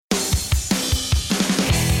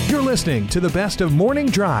You're listening to the best of Morning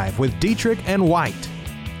Drive with Dietrich and White,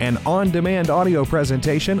 an on-demand audio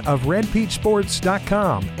presentation of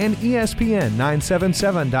RedPeachSports.com and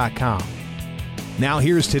ESPN977.com. Now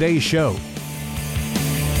here's today's show.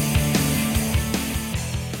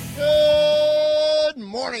 Good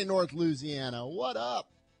morning, North Louisiana. What up?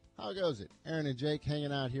 How goes it? Aaron and Jake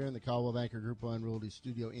hanging out here in the Caldwell Banker Group 1 Realty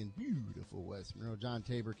Studio in beautiful West Monroe. John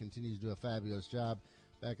Tabor continues to do a fabulous job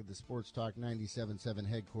back at the Sports Talk 97.7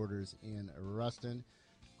 headquarters in Ruston.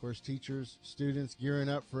 Of course, teachers, students gearing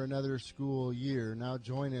up for another school year. Now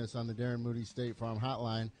joining us on the Darren Moody State Farm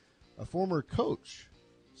Hotline, a former coach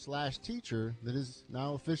 / teacher that is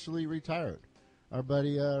now officially retired. Our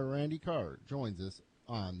buddy Randy Carr joins us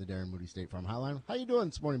on the Darren Moody State Farm Hotline. How you doing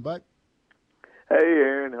this morning, bud? Hey,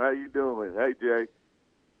 Aaron. How you doing? Hey, Jay.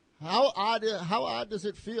 How odd does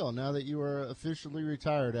it feel now that you are officially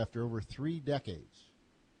retired after over 3 decades?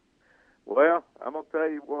 Well, I'm going to tell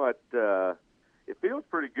you what, it feels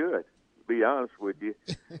pretty good, to be honest with you,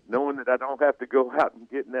 knowing that I don't have to go out and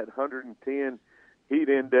get in that 110 heat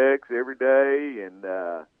index every day, and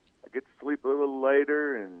I get to sleep a little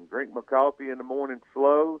later and drink my coffee in the morning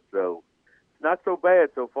slow, so it's not so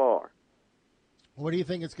bad so far. What do you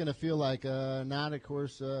think it's going to feel like? Not, of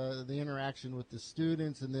course, the interaction with the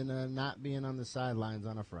students and then not being on the sidelines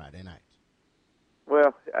on a Friday night.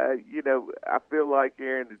 Well, I feel like,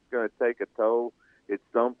 Aaron, it's going to take a toll at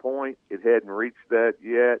some point. It hadn't reached that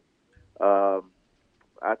yet. I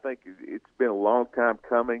think it's been a long time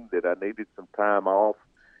coming that I needed some time off.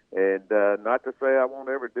 And not to say I won't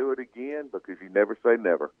ever do it again, because you never say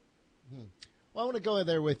never. Well, I want to go in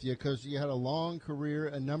there with you because you had a long career,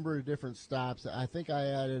 a number of different stops. I think I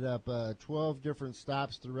added up 12 different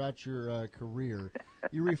stops throughout your career.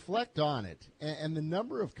 You reflect on it, and the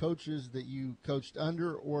number of coaches that you coached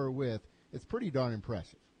under or with, it's pretty darn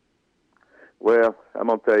impressive. Well, I'm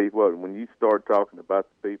going to tell you what, when you start talking about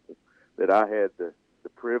the people that I had the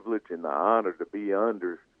privilege and the honor to be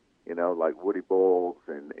under, like Woody Boyles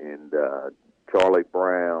and Charlie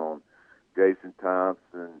Brown, Jason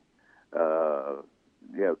Thompson,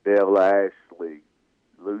 Dale Ashley,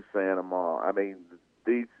 Lou Santamar. I mean,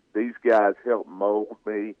 these guys helped mold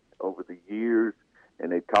me over the years,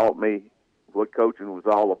 and they taught me what coaching was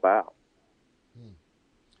all about.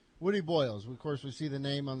 Woody Boyles, of course, we see the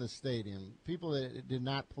name on the stadium. People that did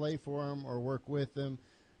not play for him or work with him,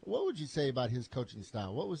 what would you say about his coaching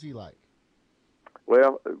style? What was he like?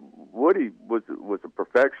 Well, Woody was a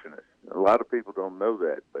perfectionist. A lot of people don't know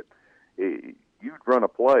that, but you'd run a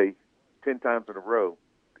play 10 times in a row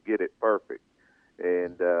to get it perfect.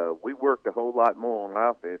 And we worked a whole lot more on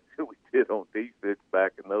offense than we did on defense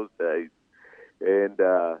back in those days. And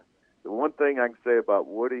the one thing I can say about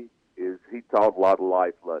Woody is he taught a lot of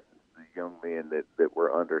life lessons to the young men that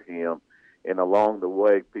were under him. And along the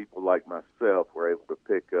way, people like myself were able to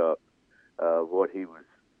pick up what he was,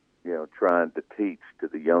 trying to teach to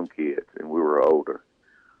the young kids, and we were older.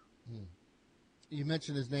 You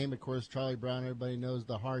mentioned his name, of course, Charlie Brown. Everybody knows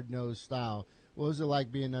the hard-nosed style. What was it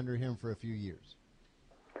like being under him for a few years?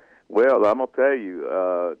 Well, I'm going to tell you,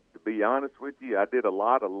 to be honest with you, I did a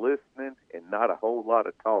lot of listening and not a whole lot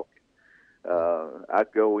of talking.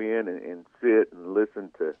 I'd go in and sit and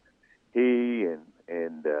listen to he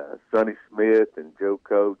and Sonny Smith and Joe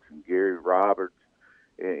Coates and Gary Roberts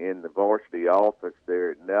in the varsity office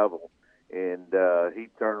there at Neville. And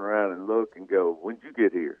he'd turn around and look and go, "When'd you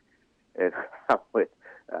get here?" And I went,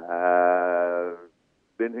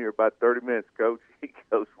 been here about 30 minutes, Coach. He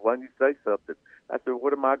goes, "Why don't you say something?" I said,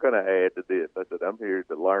 "What am I going to add to this?" I said, "I'm here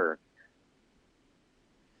to learn."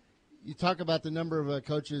 You talk about the number of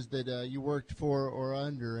coaches that you worked for or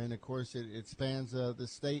under, and, of course, it spans the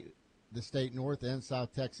state, North and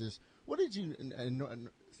South Texas. What did you,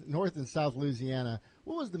 North and South Louisiana,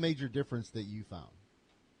 what was the major difference that you found?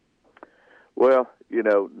 Well,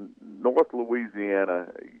 North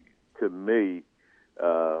Louisiana, to me,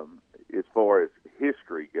 as far as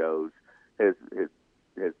history goes, has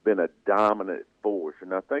been a dominant force.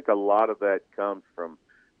 And I think a lot of that comes from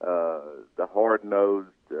the hard-nosed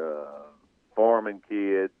farming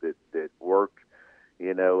kids that worked,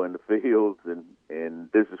 in the fields,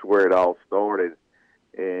 and this is where it all started.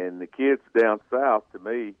 And the kids down south, to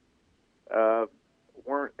me,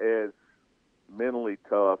 weren't as mentally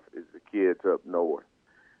tough as the kids up north.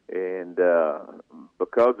 And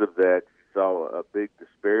because of that, you saw a big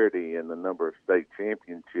disparity in the number of state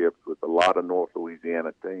championships with a lot of North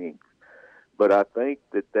Louisiana teams. But I think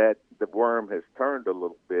that the worm has turned a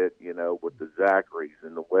little bit, with the Zacharys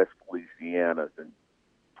and the West Louisianas and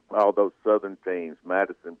all those southern teams,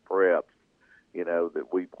 Madison Preps,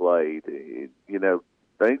 that we played.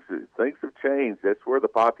 things have changed. That's where the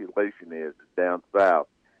population is down south,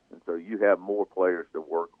 and so you have more players to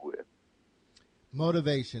work with.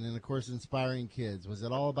 Motivation and, of course, inspiring kids. Was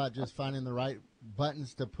it all about just finding the right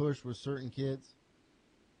buttons to push with certain kids?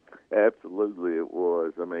 Absolutely, it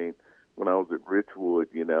was. I mean, when I was at Richwood,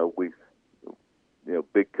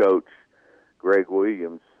 big coach Greg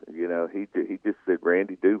Williams, he just said,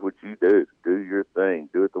 Randy, do what you do. Do your thing.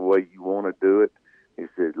 Do it the way you want to do it. He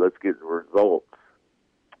said, let's get the results.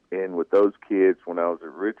 And with those kids, when I was at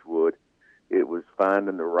Richwood, it was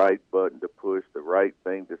finding the right button to push, the right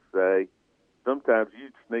thing to say. Sometimes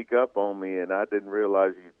you'd sneak up on me, and I didn't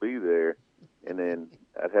realize you'd be there, and then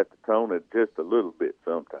I'd have to tone it just a little bit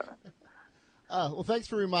sometimes. Well, thanks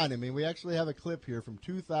for reminding me. We actually have a clip here from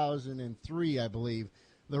 2003, I believe.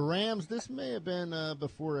 The Rams, this may have been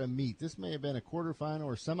before a meet. This may have been a quarterfinal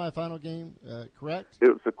or semifinal game, correct?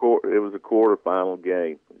 It was a quarterfinal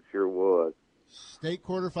game. It sure was. State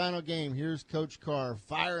quarterfinal game. Here's Coach Carr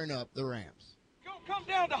firing up the Rams. It's going to come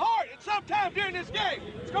down to heart, and sometime during this game,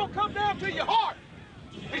 it's going to come down to your heart.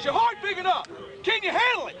 Is your heart big enough? Can you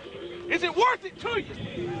handle it? Is it worth it to you?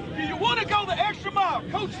 Do you want to go the extra mile?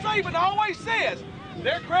 Coach Saban always says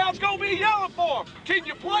their crowd's going to be yelling for them. Can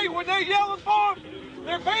you play when they're yelling for them?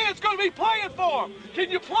 Their band's going to be playing for them. Can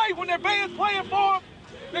you play when their band's playing for them?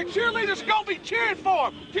 Their cheerleaders are going to be cheering for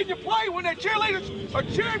them. Can you play when their cheerleaders are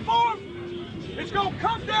cheering for them? It's going to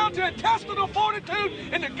come down to intestinal fortitude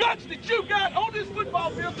and the guts that you got on this football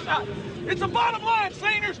field tonight. It's a bottom line,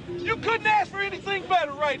 seniors. You couldn't ask for anything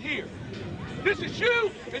better right here. This is you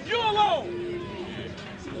and you alone.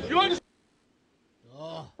 You understand?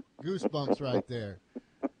 Oh, goosebumps right there.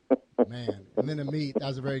 Man. And then a meet, that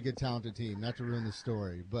was a very good, talented team. Not to ruin the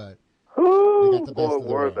story, but they got the best of the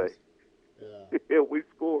were Rams. they? Yeah, we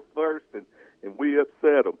scored first, and we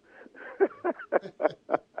upset them.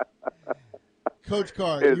 Coach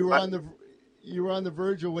Carr, you were on the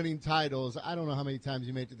verge of winning titles. I don't know how many times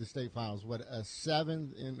you made it to the state finals. What,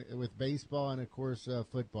 7 with baseball and, of course,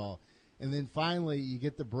 football. And then finally you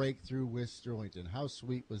get the breakthrough with Sterlington. How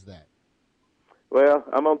sweet was that? Well,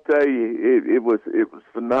 I'm gonna tell you, it was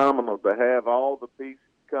phenomenal to have all the pieces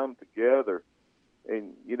come together,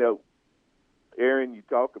 and Aaron, you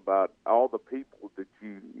talk about all the people that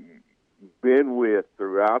you've been with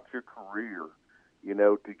throughout your career,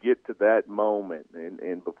 to get to that moment,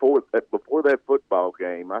 and before that football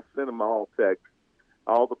game, I sent them all texts,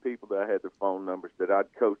 all the people that I had their phone numbers that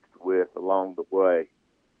I'd coached with along the way,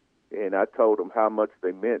 and I told them how much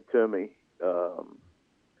they meant to me.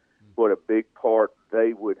 What a big part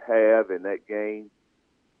they would have in that game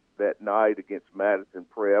that night against Madison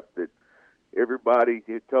Prep, that everybody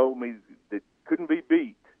had told me that couldn't be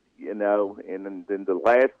beat, and then the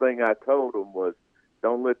last thing I told them was,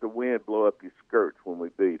 don't let the wind blow up your skirts when we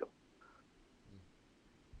beat them.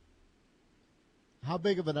 How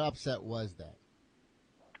big of an upset was that?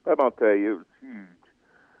 I'm going to tell you, it was huge.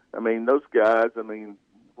 I mean, those guys,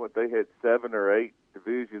 they had 7 or 8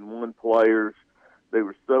 Division I players. They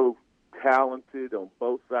were so talented on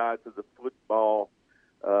both sides of the football.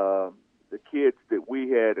 The kids that we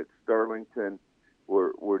had at Sterlington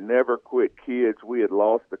were never quit kids. We had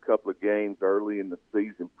lost a couple of games early in the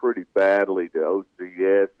season pretty badly to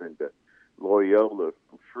OCS and to Loyola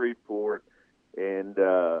from Shreveport. And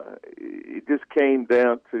it just came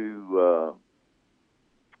down to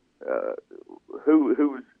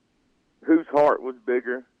whose heart was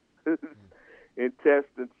bigger, whose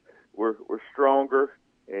intestines were stronger.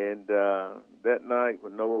 And that night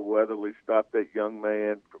when Noah Weatherly stopped that young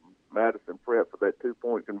man from Madison Prep for that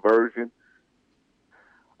 2-point conversion,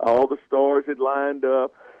 all the stars had lined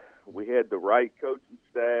up. We had the right coaching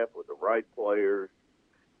staff with the right players,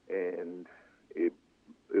 and I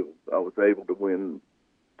was able to win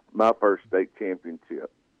my first state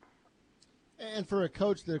championship. And for a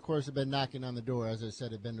coach that, of course, had been knocking on the door, as I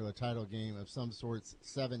said, had been to a title game of some sorts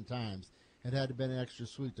 7 times, it had to been extra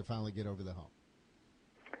sweet to finally get over the hump.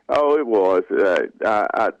 Oh, it was.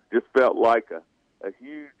 I just felt like a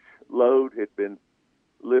huge load had been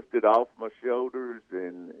lifted off my shoulders,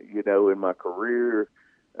 and in my career,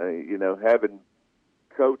 having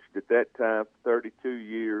coached at that time for 32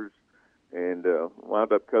 years and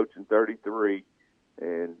wound up coaching 33,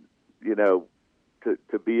 and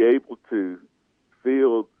to be able to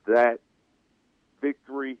feel that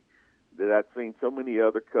victory that I've seen so many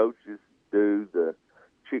other coaches do, the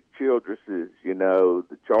Chick Childresses,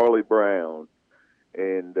 the Charlie Browns,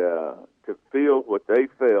 and to feel what they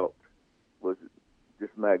felt was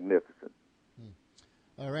just magnificent.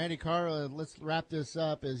 Randy Carr, let's wrap this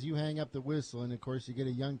up as you hang up the whistle, and of course you get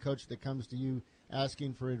a young coach that comes to you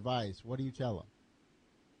asking for advice. What do you tell him?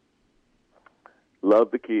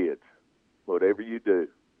 love the kids. Whatever you do,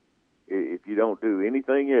 if you don't do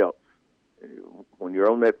anything else, when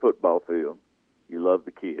you're on that football field, you love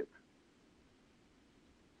the kids.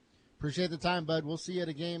 Appreciate the time, bud. We'll see you at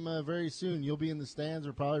a game very soon. You'll be in the stands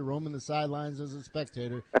or probably roaming the sidelines as a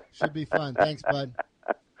spectator. Should be fun. Thanks, bud.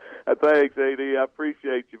 Thanks, AD. I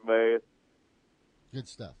appreciate you, man. Good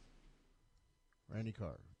stuff. Randy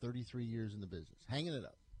Carr, 33 years in the business. Hanging it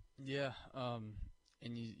up. Yeah, and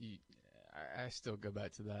I still go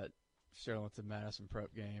back to that Sterlington-Madison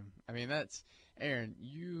prep game. I mean, that's – Aaron,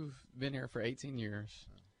 you've been here for 18 years.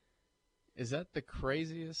 Is that the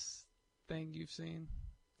craziest thing you've seen?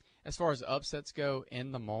 As far as upsets go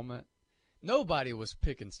in the moment, nobody was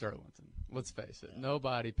picking Sterlington. Let's face it.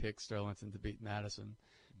 Nobody picked Sterlington to beat Madison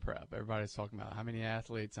prep. Everybody's talking about how many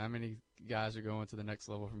athletes, how many guys are going to the next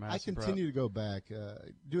level for Madison prep. I continue to go back,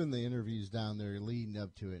 doing the interviews down there leading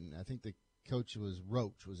up to it, and I think the coach was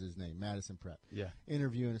Roach was his name, Madison prep. Yeah.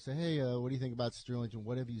 Interviewing and say, hey, what do you think about Sterlington?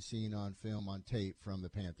 What have you seen on film, on tape from the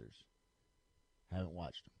Panthers? Haven't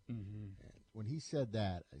watched them. Mm-hmm. And when he said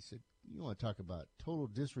that, I said, you want to talk about total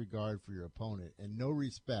disregard for your opponent and no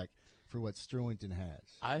respect for what Sterlington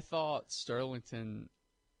has. I thought Sterlington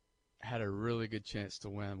had a really good chance to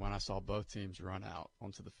win when I saw both teams run out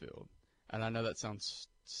onto the field. And I know that sounds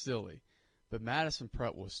silly, but Madison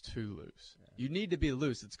Prep was too loose. Yeah. You need to be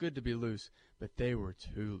loose. It's good to be loose, but they were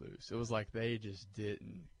too loose. It was like they just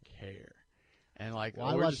didn't care. And like,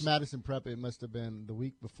 I watched Madison Prep. It must have been the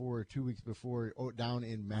week before or 2 weeks before down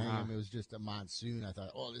in Mangum. It was just a monsoon. I thought,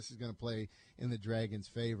 oh, this is going to play in the Dragons'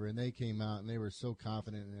 favor. And they came out, and they were so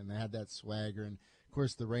confident, and they had that swagger. And, of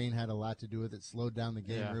course, the rain had a lot to do with it, slowed down the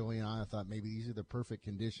game early on. I thought maybe these are the perfect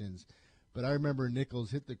conditions. But I remember Nichols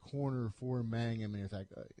hit the corner for Mangum, and it's like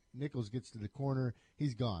Nichols gets to the corner,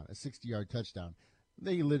 he's gone, a 60-yard touchdown.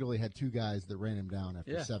 They literally had two guys that ran him down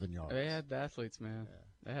after 7 yards. They had the athletes, man. Yeah.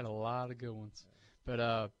 They had a lot of good ones.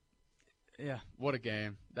 But, what a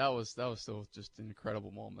game. That was still just an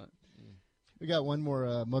incredible moment. We got one more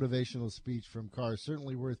motivational speech from Carr,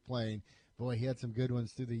 certainly worth playing. Boy, he had some good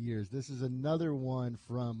ones through the years. This is another one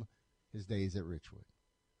from his days at Richwood.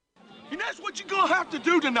 And that's what you're going to have to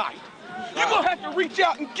do tonight. You're going to have to reach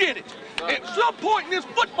out and get it. At some point in this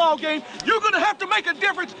football game, you're going to have to make a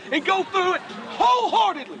difference and go through it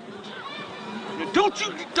wholeheartedly. Now,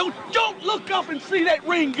 don't look up and see that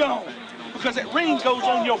ring gone, because that ring goes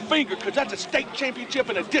on your finger, because that's a state championship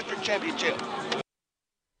and a district championship.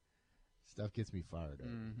 Stuff gets me fired up.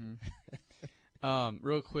 Mm-hmm.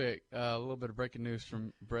 Real quick, a little bit of breaking news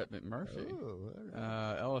from Brett McMurphy. Oh, all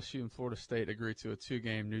right. LSU and Florida State agreed to a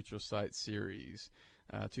 2-game neutral site series.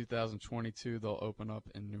 2022, they'll open up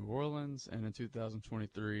in New Orleans, and in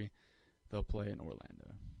 2023, they'll play in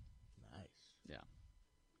Orlando. Nice. Yeah.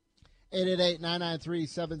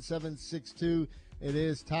 888-993-7762. It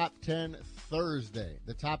is Top 10 Thursday.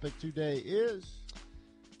 The topic today is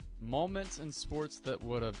moments in sports that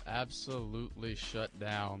would have absolutely shut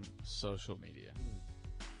down social media.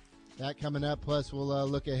 That coming up. Plus, we'll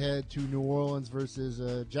look ahead to New Orleans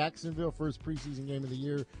versus Jacksonville, first preseason game of the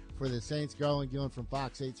year for the Saints. Garland Gillen from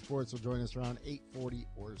Fox 8 Sports will join us around 8:40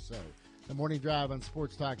 or so. The Morning Drive on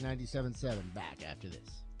Sports Talk 97.7. Back after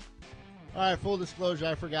this. All right, full disclosure,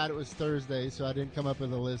 I forgot it was Thursday, so I didn't come up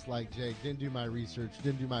with a list like Jake. Didn't do my research,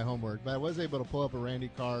 didn't do my homework, but I was able to pull up a Randy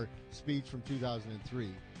Carr speech from 2003.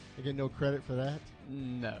 I get no credit for that?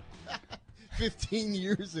 No. 15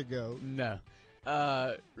 years ago. No.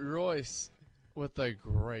 Royce, with a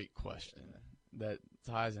great question that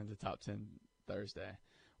ties into Top 10 Thursday.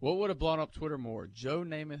 What would have blown up Twitter more? Joe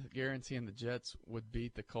Namath guaranteeing the Jets would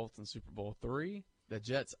beat the Colts in Super Bowl III, the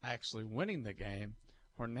Jets actually winning the game,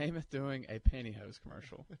 or Namath doing a pantyhose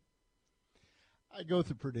commercial? I go with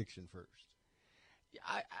the prediction first.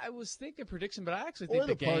 I was thinking prediction, but I actually think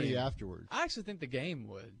the party afterwards. I actually think the game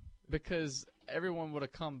would, because everyone would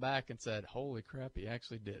have come back and said, holy crap, he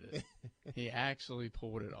actually did it. He actually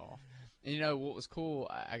pulled it off. And, you know, what was cool,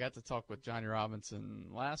 I got to talk with Johnny Robinson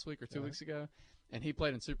last week or 2 weeks ago, and he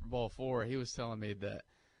played in Super Bowl IV. He was telling me that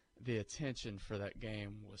the attention for that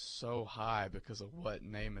game was so high because of what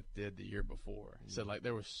Namath did the year before. He said, like,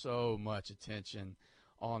 there was so much attention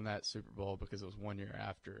on that Super Bowl because it was 1 year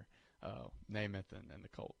after Namath and the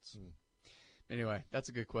Colts. Anyway, that's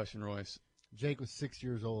a good question, Royce. Jake was 6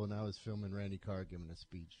 years old, and I was filming Randy Carr giving a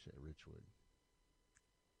speech at Richwood.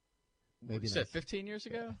 Maybe you said 15 years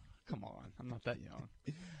ago? Come on, I'm not that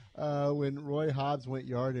young. When Roy Hobbs went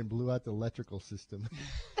yard and blew out the electrical system.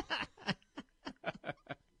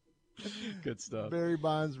 Good stuff. Barry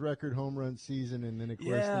Bonds' record home run season, and then, of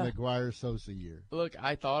course, the McGuire-Sosa year. Look,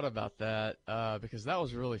 I thought about that because that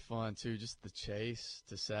was really fun, too, just the chase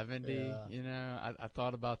to 70. Yeah. You know, I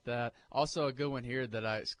thought about that. Also, a good one here that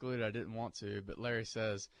I excluded. I didn't want to, but Larry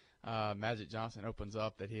says Magic Johnson opens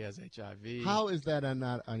up that he has HIV. How is that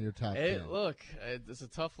not on your top 10? Look, it's a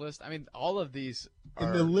tough list. I mean, all of these are.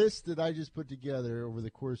 In the list that I just put together over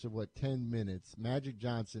the course of, 10 minutes, Magic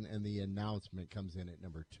Johnson and the announcement comes in at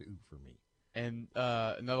number 2 for me. And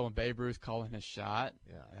another one, Babe Ruth calling his shot.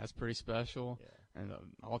 Yeah. That's pretty special. Yeah. And an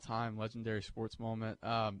all-time legendary sports moment.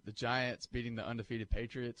 The Giants beating the undefeated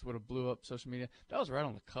Patriots would have blew up social media. That was right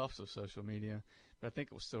on the cuffs of social media, but I think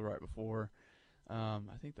it was still right before. I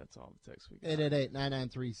think that's all the text we got.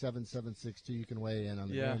 888-993-7762. You can weigh in on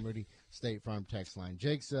the Graham Moody State Farm text line.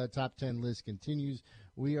 Jake's top 10 list continues.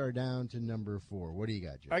 We are down to number 4. What do you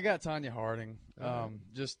got, Jake? I got Tanya Harding.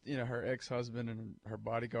 Just, her ex-husband and her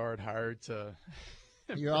bodyguard hired to.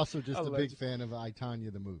 You're also just a big fan of I,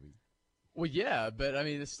 Tanya, the movie. Well, yeah, but, I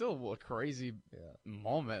mean, it's still a crazy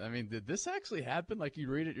moment. I mean, did this actually happen? Like, you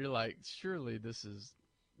read it, you're like, surely this is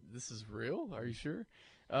real? Are you sure?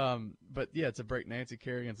 But, yeah, to break Nancy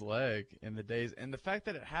Kerrigan's leg in the days. And the fact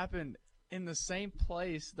that it happened in the same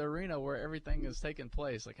place, the arena where everything is taking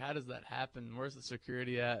place. Like, how does that happen? Where's the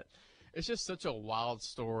security at? It's just such a wild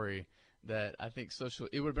story that I think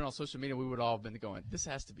it would have been on social media. We would all have been going, this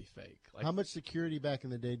has to be fake. Like, how much security back in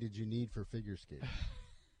the day did you need for figure skating?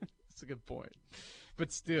 That's a good point.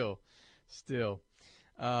 But still.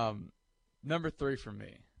 Number 3 for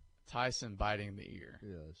me, Tyson biting the ear.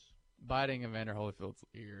 Yes. Biting Evander Holyfield's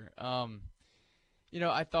ear.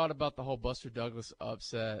 I thought about the whole Buster Douglas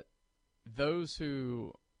upset. Those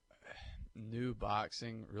who knew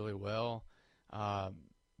boxing really well,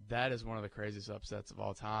 that is one of the craziest upsets of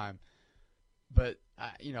all time. But,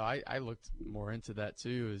 I looked more into that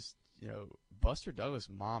too. Buster Douglas'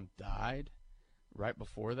 mom died right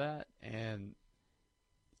before that, and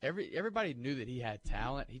everybody knew that he had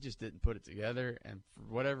talent. He just didn't put it together, and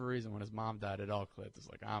for whatever reason, when his mom died, it all clicked. It's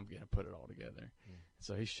like, I'm going to put it all together.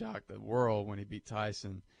 So he shocked the world when he beat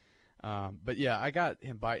Tyson. But, yeah, I got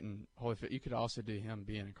him biting Holyfield. You could also do him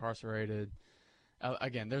being incarcerated.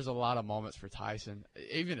 Again, there's a lot of moments for Tyson,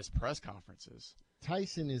 even his press conferences.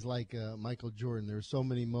 Tyson is like Michael Jordan. There are so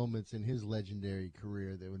many moments in his legendary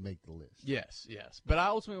career that would make the list. Yes. But I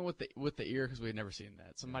ultimately went with the ear because we had never seen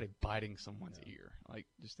that. Somebody biting someone's ear. Like,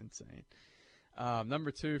 just insane.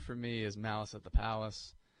 Number 2 for me is Malice at the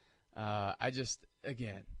Palace.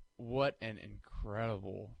 Again, what an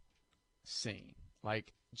incredible scene.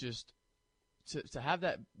 Like, just to have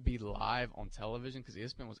that be live on television, because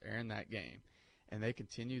ESPN was airing that game, and they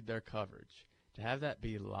continued their coverage. To have that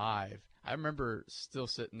be live, I remember still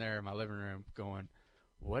sitting there in my living room going,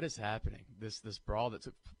 what is happening? This brawl that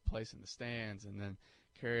took place in the stands and then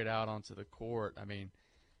carried out onto the court. I mean,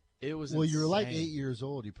 it was insane. You were like 8 years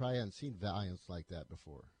old. You probably hadn't seen violence like that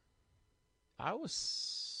before. I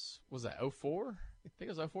was that 04? I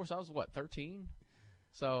think it was 04, so I was, 13?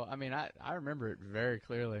 So, I mean, I remember it very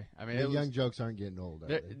clearly. I mean, young jokes aren't getting old, are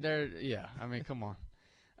they? Yeah, I mean, come on.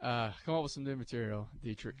 Come up with some new material,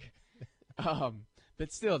 Dietrich.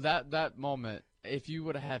 But still, that moment, if you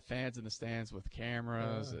would have had fans in the stands with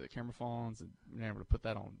cameras, camera phones, and been able to put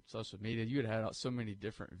that on social media, you would have had so many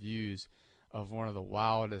different views of one of the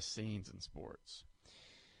wildest scenes in sports.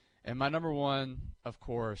 And my number 1, of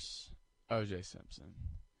course, O.J. Simpson.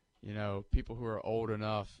 People who are old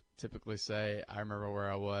enough typically say, I remember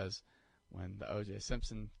where I was when the O.J.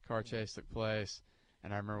 Simpson car chase took place,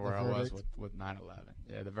 and I remember where I was with 9/11.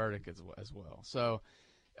 Yeah, the verdict as well. So,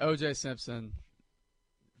 O.J. Simpson,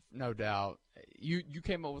 no doubt. You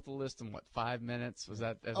came up with the list in 5 minutes? Was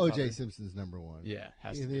that O.J. Simpson's number 1? Yeah,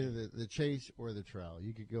 has to either the chase or the trial.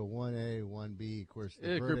 You could go 1A, 1B. Of course, the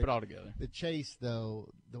verdict, group it all together. The chase,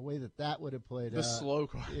 though, the way that would have played out. The slow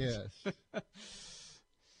car. Yes.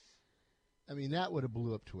 I mean, that would have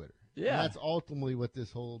blew up Twitter. Yeah, and that's ultimately what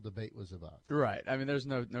this whole debate was about. Right. I mean, there's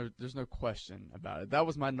no question about it. That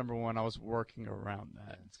was my number 1. I was working around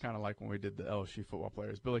that. It's kind of like when we did the LSU football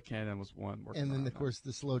players. Billy Cannon was one working. And then, of that. course,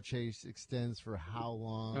 the slow chase extends for how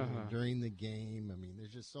long during the game. I mean,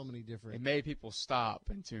 there's just so many different. It made people stop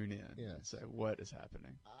and tune in and say, "What is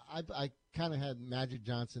happening?" I kind of had Magic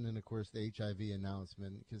Johnson and, of course, the HIV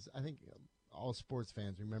announcement, because I think all sports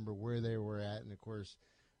fans remember where they were at, and of course.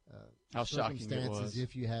 How shocking it was.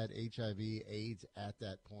 If you had HIV, AIDS at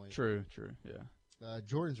that point. True, yeah.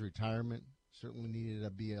 Jordan's retirement certainly needed to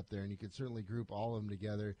be up there, and you could certainly group all of them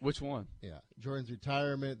together. Which one? Yeah, Jordan's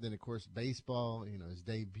retirement, then, of course, baseball, his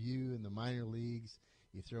debut in the minor leagues.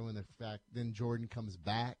 You throw in the fact, then Jordan comes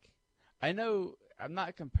back. I know I'm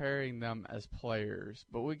not comparing them as players,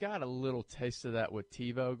 but we got a little taste of that with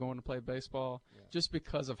Tebow going to play baseball just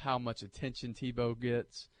because of how much attention Tebow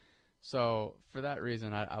gets. So for that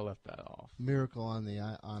reason, I left that off. Miracle on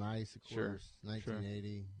ice, of Sure, course,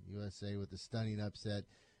 1980 USA with the stunning upset.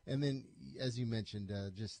 And then, as you mentioned,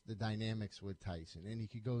 just the dynamics with Tyson. And you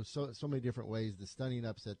could go so many different ways, the stunning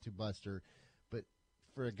upset to Buster. But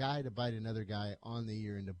for a guy to bite another guy on the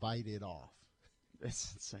ear and to bite it off.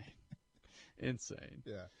 It's insane. Insane.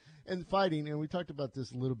 Yeah. And fighting, and we talked about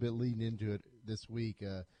this a little bit leading into it this week.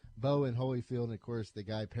 Bo and Holyfield, and, of course, the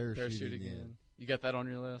guy parachuting in. You got that on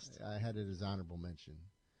your list? I had it as honorable mention.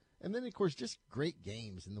 And then, of course, just great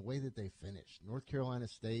games and the way that they finished. North Carolina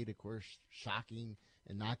State, of course, shocking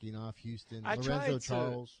and knocking off Houston. Lorenzo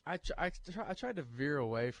Charles. I tried to veer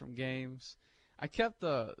away from games. I kept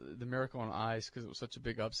the Miracle on Ice because it was such a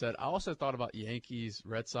big upset. I also thought about Yankees,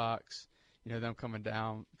 Red Sox, them coming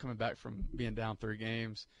back from being down 3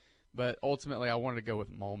 games. But ultimately, I wanted to go with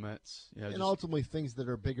moments. And ultimately, things that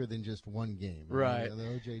are bigger than just one game. Right.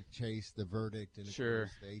 The O.J. Chase, the verdict, and of course,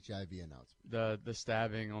 the HIV announcement. The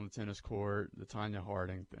stabbing on the tennis court, the Tanya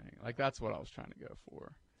Harding thing. Like, that's what I was trying to go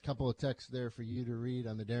for. Couple of texts there for you to read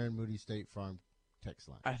on the Darren Moody State Farm text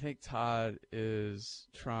line. I think Todd is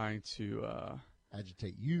trying to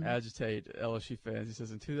agitate LSU fans. He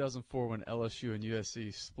says, in 2004, when LSU and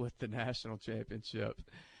USC split the national championship,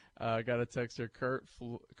 got a text here, Kurt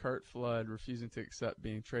Flood refusing to accept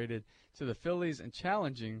being traded to the Phillies and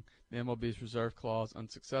challenging the MLB's reserve clause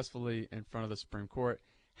unsuccessfully in front of the Supreme Court.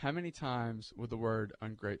 How many times would the word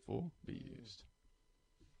ungrateful be used?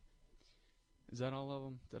 Is that all of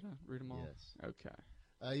them? Did I read them all? Yes. Okay.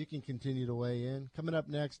 You can continue to weigh in. Coming up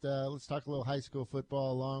next, let's talk a little high school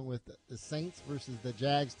football along with the Saints versus the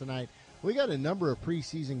Jags tonight. We got a number of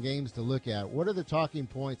preseason games to look at. What are the talking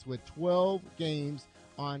points with 12 games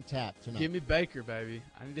on tap tonight? Give me Baker, baby.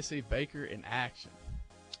 I need to see Baker in action.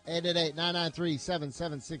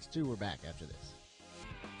 888-993-7762. We're back after this.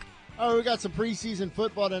 All right, we got some preseason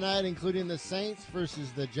football tonight, including the Saints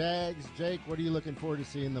versus the Jags. Jake, what are you looking forward to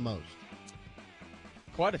seeing the most?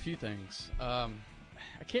 Quite a few things. I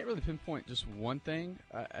can't really pinpoint just one thing.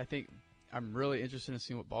 I think I'm really interested in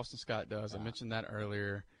seeing what Boston Scott does. I mentioned that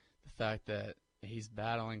earlier, the fact that he's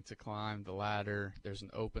battling to climb the ladder. There's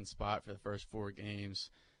an open spot for the first 4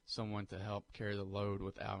 games, someone to help carry the load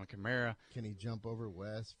with Alvin Kamara. Can he jump over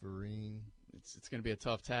Wes, Vereen? It's going to be a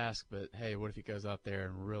tough task, but, hey, what if he goes out there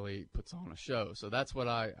and really puts on a show? So that's what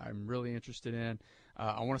I'm really interested in.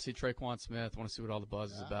 I want to see Traquan Smith. I want to see what all the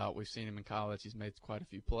buzz is about. We've seen him in college. He's made quite a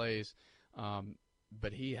few plays.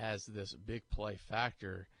 But he has this big play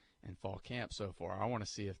factor in fall camp so far. I want to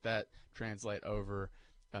see if that translate over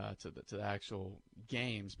to the actual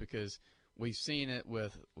games, because we've seen it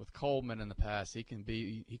with Coleman in the past. He can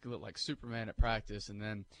look like Superman at practice, and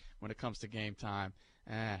then when it comes to game time,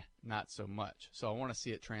 not so much. So I want to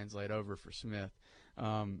see it translate over for Smith.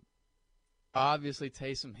 Obviously,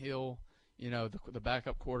 Taysom Hill, the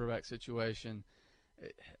backup quarterback situation.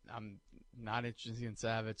 I'm not interested in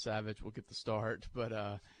Savage. Savage will get the start, but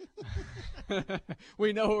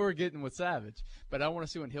we know what we're getting with Savage. But I want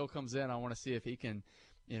to see when Hill comes in. I want to see if he can,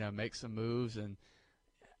 make some moves, and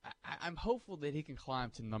I'm hopeful that he can climb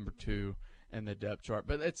to number 2 in the depth chart.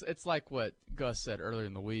 But it's like what Gus said earlier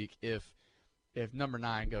in the week. If number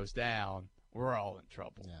 9 goes down, we're all in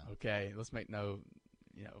trouble. Yeah. Okay, let's make no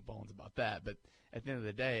bones about that. But at the end of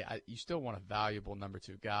the day, you still want a valuable number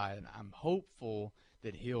 2 guy, and I'm hopeful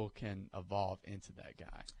that Hill can evolve into that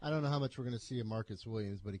guy. I don't know how much we're going to see of Marcus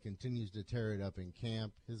Williams, but he continues to tear it up in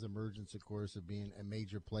camp. His emergence, of course, of being a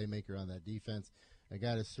major playmaker on that defense, a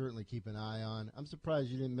guy to certainly keep an eye on. I'm surprised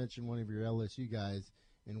you didn't mention one of your LSU guys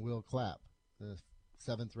in Will Clapp, the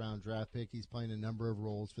 7th-round draft pick. He's playing a number of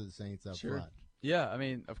roles for the Saints up front. Yeah, I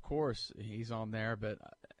mean, of course he's on there, but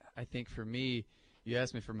I think for me, you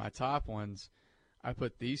asked me for my top ones, I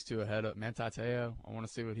put these 2 ahead of Mantateo. I want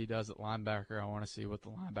to see what he does at linebacker. I want to see what the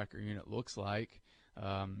linebacker unit looks like.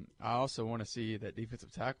 I also want to see that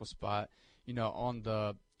defensive tackle spot. On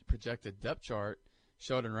the projected depth chart,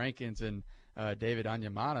 Sheldon Rankins and David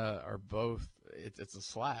Onyemata are both it's a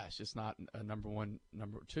slash. It's not a number 1,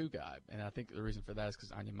 number 2 guy. And I think the reason for that is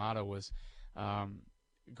because Onyemata was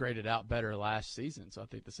graded out better last season. So I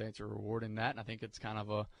think the Saints are rewarding that, and I think it's kind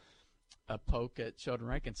of a poke at Sheldon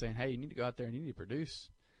Rankins saying, hey, you need to go out there and you need to produce,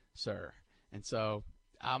 sir. And so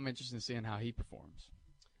I'm interested in seeing how he performs.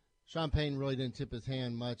 Sean Payton really didn't tip his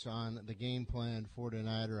hand much on the game plan for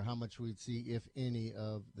tonight or how much we'd see, if any,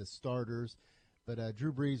 of the starters. But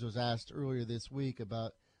Drew Brees was asked earlier this week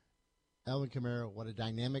about Alvin Kamara, what a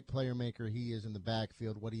dynamic player maker he is in the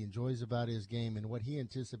backfield, what he enjoys about his game, and what he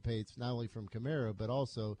anticipates not only from Kamara but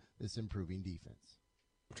also this improving defense.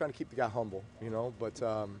 I'm trying to keep the guy humble, but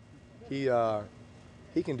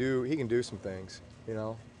he can do some things,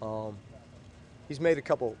 He's made a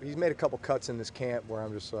couple cuts in this camp where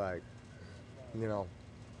I'm just like,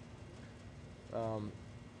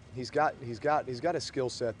 he's got a skill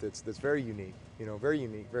set that's very unique, very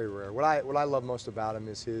unique, very rare. What I love most about him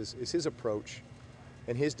is his approach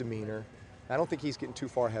and his demeanor. I don't think he's getting too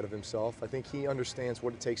far ahead of himself. I think he understands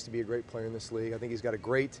what it takes to be a great player in this league. I think he's got a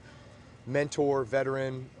great mentor,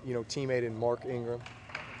 veteran, teammate in Mark Ingram.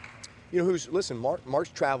 Mark's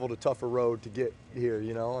traveled a tougher road to get here,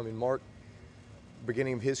 Mark,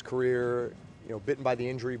 beginning of his career, bitten by the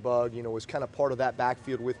injury bug, was kind of part of that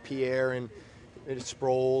backfield with Pierre and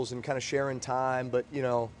Sproles and kind of sharing time, but,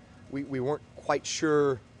 we weren't quite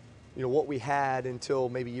sure, what we had until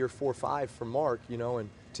maybe year 4 or 5 from Mark, and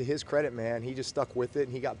to his credit, man, he just stuck with it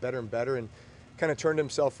and he got better and better and kind of turned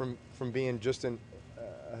himself from being just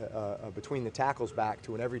between the tackles back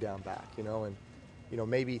to an every down back, and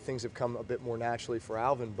maybe things have come a bit more naturally for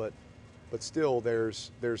Alvin, but still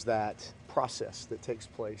there's that process that takes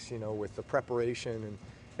place, with the preparation and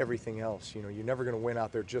everything else. You're never going to win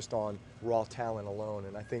out there just on raw talent alone,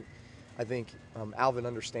 and I think Alvin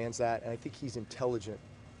understands that, and I think he's intelligent.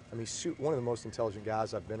 He's one of the most intelligent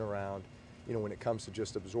guys I've been around, when it comes to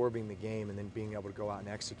just absorbing the game and then being able to go out and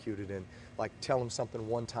execute it and like tell him something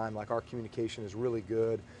one time, like our communication is really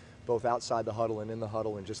good, both outside the huddle and in the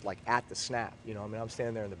huddle and just like at the snap. I'm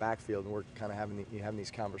standing there in the backfield and we're kind of having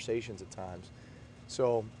these conversations at times.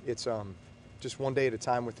 So it's just one day at a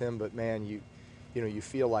time with him, but man, you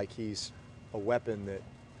feel like he's a weapon that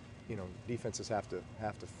defenses have to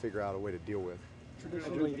figure out a way to deal with.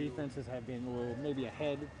 Traditionally, defenses have been a little maybe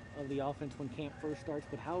ahead of the offense when camp first starts,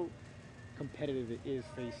 but how competitive it is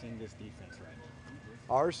facing this defense right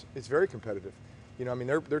now? Ours, it's very competitive.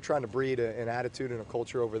 They're trying to breed an attitude and a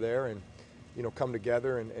culture over there and, come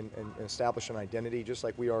together and establish an identity just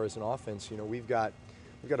like we are as an offense. We've got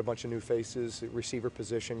a bunch of new faces, receiver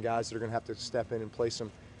position, guys that are going to have to step in and play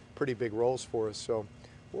some pretty big roles for us. So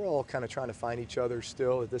we're all kind of trying to find each other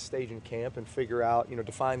still at this stage in camp and figure out,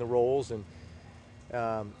 define the roles. And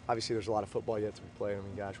obviously there's a lot of football yet to be played.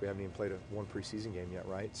 We haven't even played one preseason game yet,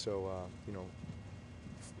 right? So,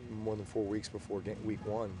 more than 4 weeks before week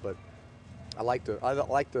 1. But I like the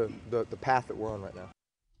path that we're on right now.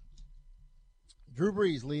 Drew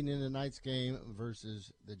Brees leading in tonight's game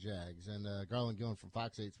versus the Jags. And Garland Gillen from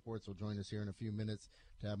Fox 8 Sports will join us here in a few minutes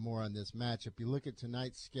to have more on this match. If you look at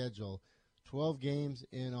tonight's schedule, 12 games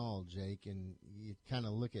in all, Jake, and you kind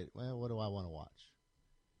of look at, well, what do I want to watch?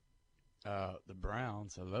 The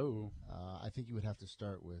Browns, hello. I think you would have to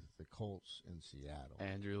start with the Colts in Seattle.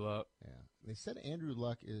 Andrew Luck. Yeah. They said Andrew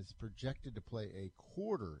Luck is projected to play a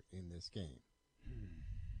quarter in this game.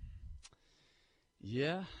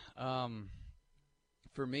 Yeah.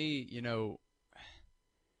 For me,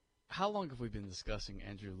 how long have we been discussing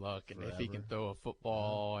Andrew Luck and Forever. if he can throw a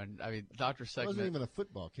football? And Dr. It segment wasn't even a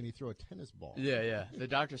football. Can he throw a tennis ball? Yeah. The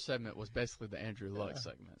Dr. segment was basically the Andrew Luck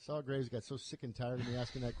segment. Saul Graves got so sick and tired of me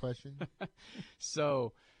asking that question.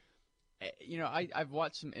 So, I've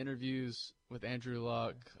watched some interviews with Andrew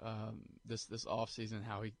Luck this offseason,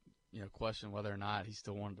 how he questioned whether or not he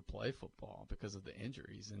still wanted to play football because of the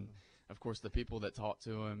injuries, and of course the people that talked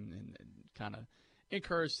to him and kind of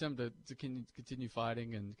encouraged him to continue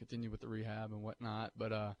fighting and continue with the rehab and whatnot.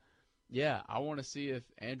 But I want to see if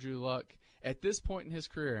Andrew Luck at this point in his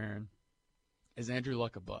career, Aaron, is Andrew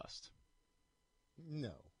Luck a bust?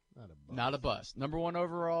 No, not a bust. Not a bust. Number 1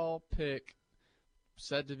 overall pick,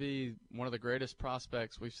 said to be one of the greatest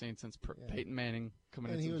prospects we've seen since Peyton Manning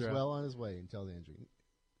coming into the draft. And he was well on his way until the injury.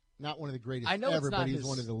 Not one of the greatest I know ever, it's not but he's his,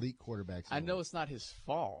 one of the elite quarterbacks. I know it's not his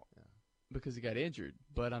fault because he got injured,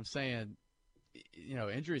 but I'm saying,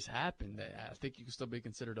 injuries happen. I think you can still be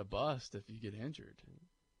considered a bust if you get injured.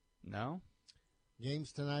 No?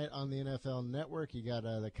 Games tonight on the NFL Network. You got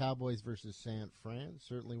the Cowboys versus San Fran.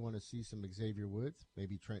 Certainly want to see some Xavier Woods,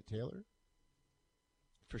 maybe Trent Taylor.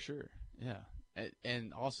 For sure, yeah.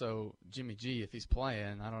 And also Jimmy G, if he's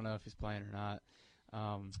playing. I don't know if he's playing or not.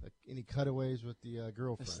 Any cutaways with the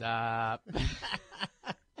girlfriend? Stop.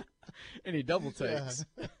 Any double takes?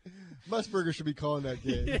 Yeah. Musburger should be calling that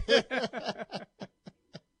game.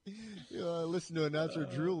 Listen to announcer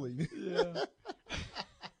drooling. Yeah.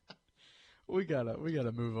 We gotta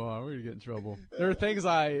move on. We're gonna get in trouble. There are things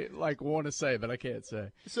I want to say, but I can't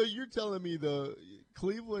say. So you're telling me the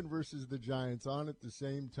Cleveland versus the Giants on at the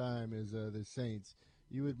same time as the Saints.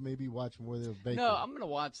 You would maybe watch more than Baker. No, I'm going to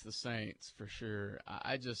watch the Saints for sure.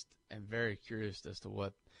 I just am very curious as to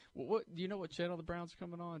what do you know what channel the Browns are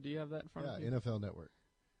coming on? Do you have that in front of you? NFL Network.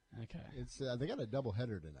 Okay. It's they got a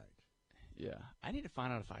doubleheader tonight. Yeah, I need to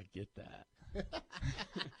find out if I get that.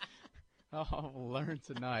 I'll learn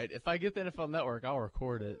tonight. If I get the NFL Network, I'll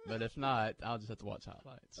record it. But if not, I'll just have to watch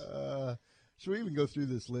highlights. Should we even go through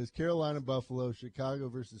this list? Carolina, Buffalo, Chicago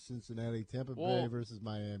versus Cincinnati, Tampa Bay versus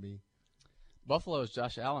Miami. Buffalo is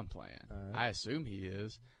Josh Allen playing. Right. I assume he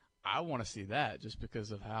is. I want to see that just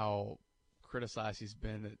because of how criticized he's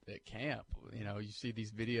been at camp. You know, you see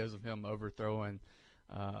these videos of him overthrowing,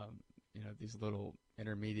 these little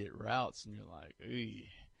intermediate routes, and you're like, eey.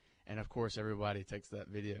 And, of course, everybody takes that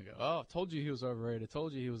video and go, oh, I told you he was overrated. I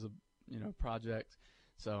told you he was a, project.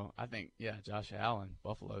 So I think, Josh Allen,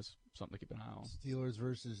 Buffalo's something to keep an eye on. Steelers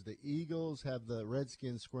versus the Eagles have the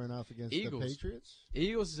Redskins squaring off against the Patriots.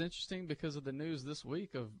 Eagles is interesting because of the news this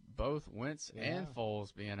week of both Wentz and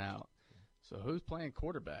Foles being out. So who's playing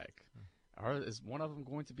quarterback? Or is one of them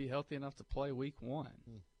going to be healthy enough to play week 1?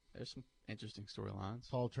 There's some interesting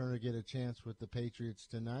storylines. Paul Turner get a chance with the Patriots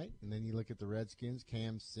tonight, and then you look at the Redskins.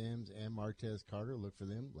 Cam Sims and Martez Carter, look for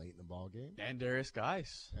them late in the ball game. And Darius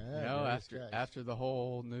Geis. After the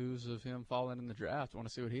whole news of him falling in the draft, I want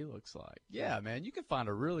to see what he looks like. Yeah, man, you can find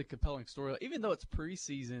a really compelling story. Even though it's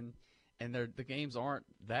preseason and the games aren't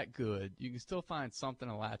that good, you can still find something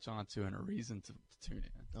to latch onto and a reason to tune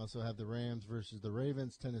in. Also have the Rams versus the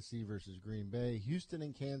Ravens, Tennessee versus Green Bay, Houston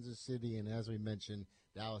and Kansas City, and as we mentioned,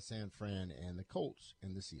 Dallas, San Fran, and the Colts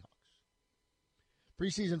and the Seahawks.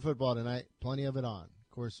 Preseason football tonight, plenty of it on.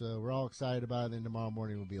 Of course, we're all excited about it, and tomorrow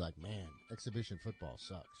morning we'll be like, man, exhibition football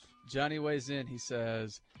sucks. Johnny weighs in. He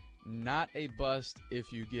says, not a bust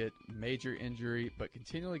if you get major injury, but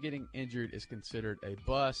continually getting injured is considered a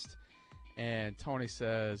bust. And Tony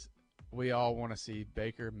says, we all want to see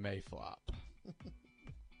Baker Mayflop.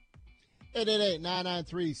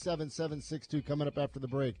 888-993-7762 coming up after the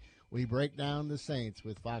break. We break down the Saints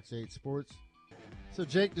with Fox 8 Sports. So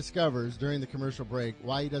Jake discovers during the commercial break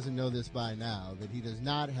why he doesn't know this by now, that he does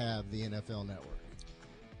not have the NFL Network.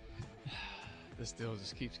 This deal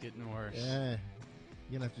just keeps getting worse. Yeah,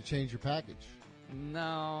 you're going to have to change your package.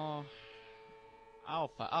 No, I'll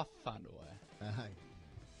find a way.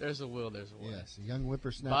 There's a will, there's a way. Yes, a young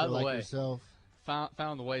whippersnapper like yourself.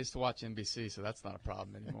 Found the ways to watch NBC, so that's not a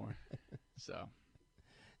problem anymore. So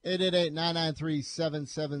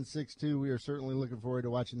 888-993-7762. We are certainly looking forward to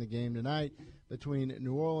watching the game tonight between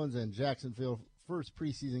New Orleans and Jacksonville. First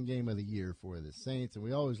preseason game of the year for the Saints, and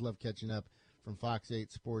we always love catching up from Fox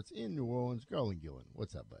 8 Sports in New Orleans. Garland Gillen,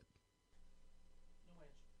 what's up, bud?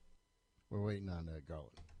 We're waiting on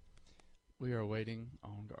Garland. We are waiting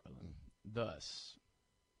on Garland. Thus,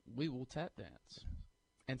 we will tap dance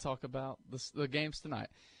and talk about the games tonight.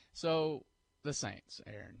 So, the Saints,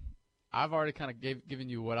 Aaron. I've already kind of given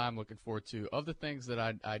you what I'm looking forward to. Of the things that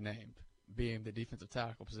I named, being the defensive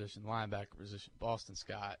tackle position, linebacker position, Boston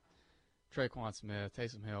Scott, Traquan Smith,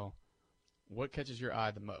 Taysom Hill, what catches your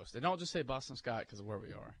eye the most? And don't just say Boston Scott because of where we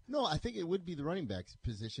are. No, I think it would be the running back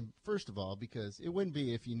position, first of all, because it wouldn't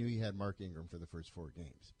be if you knew you had Mark Ingram for the first 4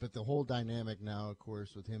 games. But the whole dynamic now, of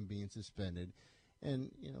course, with him being suspended,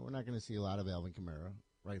 and, we're not going to see a lot of Alvin Kamara.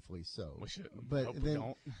 Rightfully so. We shouldn't. But Hope then we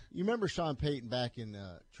don't. You remember Sean Payton back in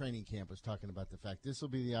training camp was talking about the fact this will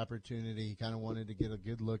be the opportunity. He kind of wanted to get a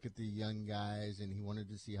good look at the young guys, and he wanted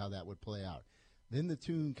to see how that would play out. Then the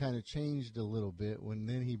tune kind of changed a little bit when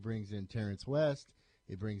then he brings in Terrence West.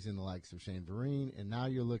 He brings in the likes of Shane Vereen, and now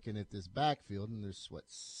you're looking at this backfield, and there's,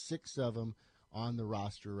 6 of them on the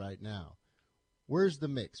roster right now. Where's the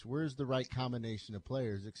mix? Where's the right combination of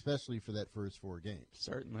players, especially for that first 4 games?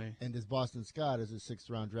 Certainly. And does Boston Scott, as a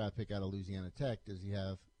 6th-round draft pick out of Louisiana Tech, does he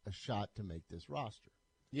have a shot to make this roster?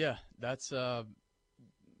 Yeah, that's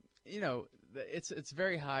it's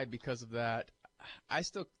very high because of that. I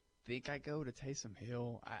still think I go to Taysom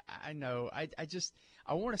Hill. I know. I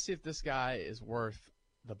want to see if this guy is worth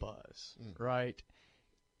the buzz, right?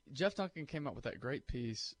 Jeff Duncan came up with that great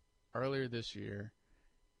piece earlier this year.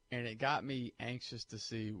 And it got me anxious to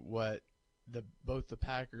see what both the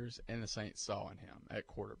Packers and the Saints saw in him at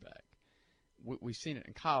quarterback. We've seen it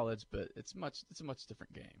in college, but it's a much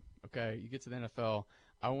different game. Okay, you get to the NFL,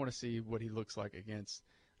 I want to see what he looks like against,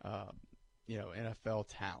 NFL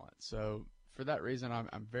talent. So for that reason,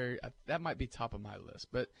 that might be top of my list.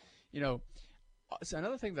 But so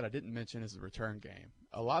another thing that I didn't mention is the return game.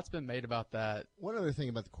 A lot's been made about that. One other thing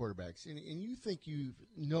about the quarterbacks, and you think you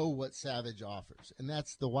know what Savage offers, and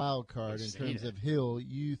that's the wild card in terms of Hill.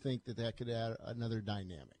 You think that could add another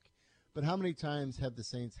dynamic. But how many times have the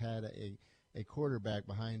Saints had a quarterback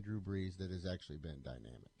behind Drew Brees that has actually been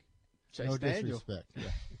dynamic. Chase No Daniel. disrespect.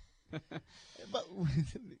 Yeah. But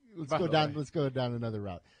let's go down another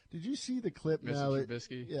route. Did you see the clip Mr. now?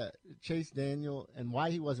 Trubisky? Yeah, Chase Daniel, and why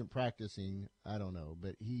he wasn't practicing, I don't know,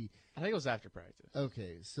 but I think it was after practice.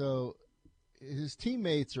 Okay, so his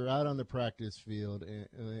teammates are out on the practice field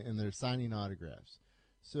and they're signing autographs.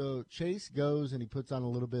 So Chase goes and he puts on a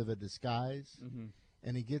little bit of a disguise,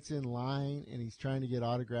 and he gets in line and he's trying to get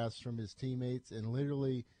autographs from his teammates, and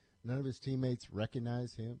literally none of his teammates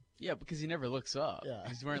recognize him. Yeah, because he never looks up. Yeah.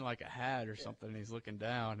 He's wearing like a hat or something, and he's looking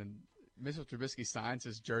down, and Mr. Trubisky signs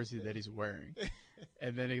his jersey that he's wearing.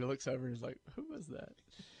 And then he looks over and he's like, who was that?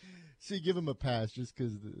 See, give him a pass just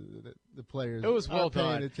because the players It was well aren't paying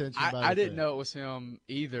done. attention. I didn't know it was him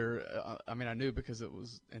either. I mean, I knew because it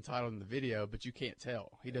was entitled in the video, but you can't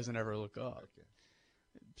tell. He doesn't ever look up. Okay.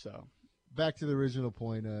 So back to the original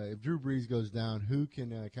point. If Drew Brees goes down, who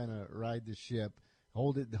can kind of ride the ship,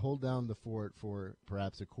 hold down the fort for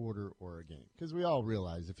perhaps a quarter or a game? Because we all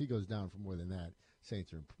realize if he goes down for more than that,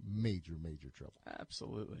 Saints are in major, major trouble.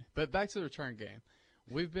 absolutely. But back to the return game.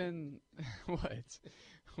 We've been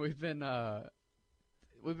We've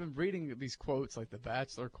been reading these quotes like the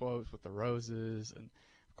Bachelor quotes with the roses, and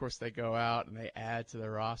of course they go out and they add to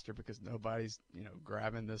their roster because nobody's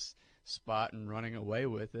grabbing this spot and running away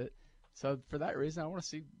with it. So for that reason, I want to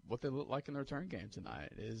see what they look like in the return game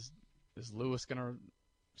tonight. Is Lewis going to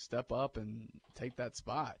step up and take that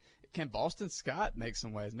spot? Can Boston Scott make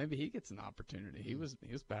some waves? Maybe he gets an opportunity. He was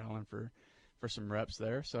battling for some reps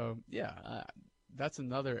there. So yeah, that's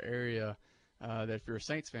another area that if you're a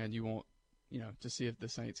Saints fan, you want to see if the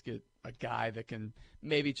Saints get a guy that can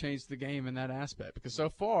maybe change the game in that aspect. Because so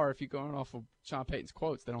far, if you're going off of Sean Payton's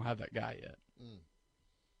quotes, they don't have that guy yet.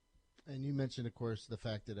 And you mentioned, of course, the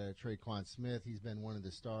fact that Traquan Smith, he's been one of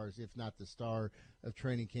the stars, if not the star of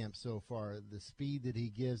training camp so far. The speed that he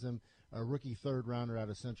gives them, a rookie third-rounder out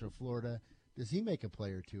of Central Florida, does he make a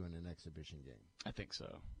play or two in an exhibition game? I think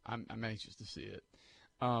so. I'm anxious to see it.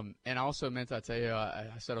 And I also meant to tell you, I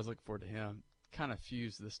said I was looking forward to him. Kind of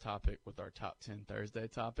fuse this topic with our Top 10 Thursday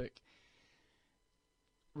topic.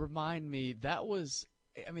 Remind me, that was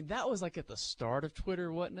like at the start of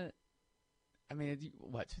Twitter, wasn't it? I mean,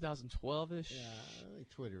 what, 2012-ish? Yeah, I think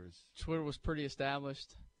Twitter was pretty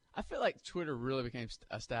established. I feel like Twitter really became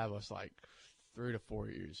established like 3 to 4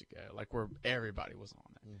 years ago, like where everybody was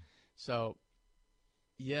on it. So,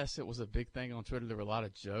 yes, it was a big thing on Twitter. There were a lot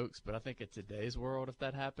of jokes, but I think in today's world, if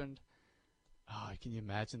that happened, can you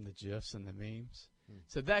imagine the GIFs and the memes?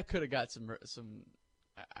 So that could have got some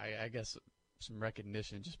I guess, some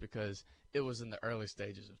recognition just because it was in the early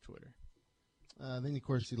stages of Twitter. Then, of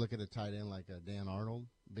course, you look at a tight end like Dan Arnold,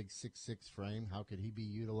 big 6'6" frame. How could he be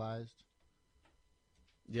utilized?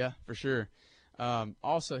 Yeah, for sure.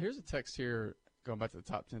 Also, here's a text here going back to the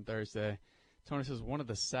Top 10 Thursday. Tony says, one of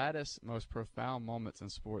the saddest, most profound moments in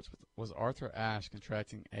sports was Arthur Ashe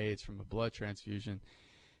contracting AIDS from a blood transfusion.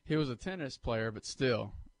 He was a tennis player, but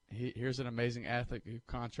still, here's an amazing athlete who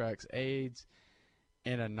contracts AIDS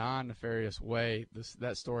in a non-nefarious way.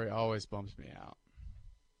 That story always bums me out.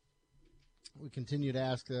 We continue to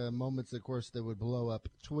ask moments, of course, that would blow up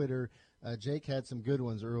Twitter. Jake had some good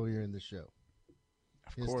ones earlier in the show.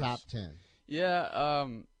 His top 10. Yeah,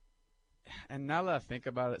 and now that I think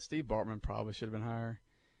about it, Steve Bartman probably should have been higher,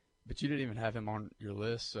 but you didn't even have him on your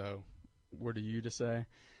list, so what are you to say?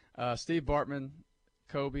 Steve Bartman,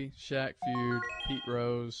 Kobe, Shaq feud, Pete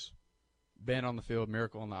Rose, Ben on the field,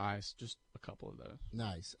 Miracle on the ice, just a couple of those.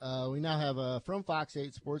 Nice. We now have from Fox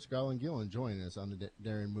 8 Sports, Garland Gillen joining us on the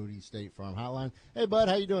Darren Moody State Farm Hotline. Hey, bud,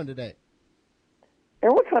 how you doing today?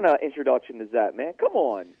 And what kind of introduction is that, man? Come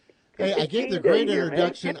on. Hey, I gave the great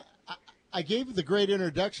introduction. I gave the great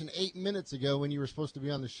introduction 8 minutes ago when you were supposed to be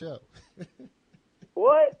on the show.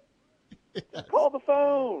 What? Yes. Call the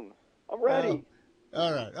phone. I'm ready.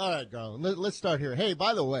 All right, Garland. Let's start here. Hey,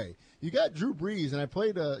 by the way, you got Drew Brees, and I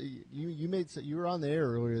played. You were on the air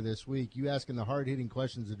earlier this week. You asking the hard hitting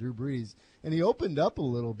questions of Drew Brees, and he opened up a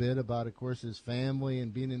little bit about, of course, his family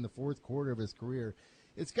and being in the fourth quarter of his career.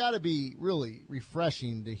 It's got to be really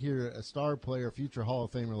refreshing to hear a star player, future Hall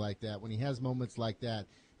of Famer like that, when he has moments like that,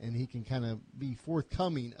 and he can kind of be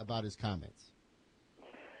forthcoming about his comments.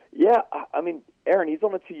 Yeah, I mean, Aaron, he's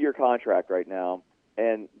on a 2-year contract right now,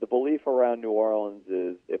 and the belief around New Orleans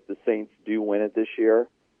is if the Saints do win it this year,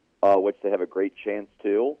 which they have a great chance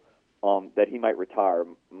to, that he might retire,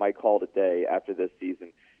 might call it a day after this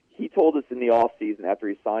season. He told us in the offseason, after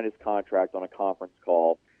he signed his contract on a conference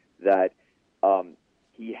call, that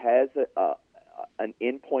he has an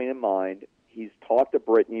endpoint in mind. He's talked to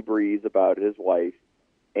Brittany Breeze about it, his wife,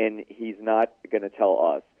 and he's not going to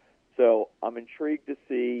tell us. So I'm intrigued to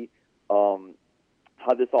see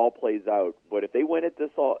how this all plays out. But if they win it this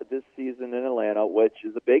season in Atlanta, which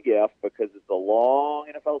is a big if because it's a long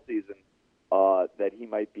NFL season, that he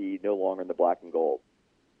might be no longer in the black and gold.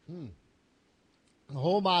 The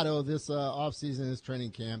whole motto of this offseason is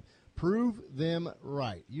training camp. Prove them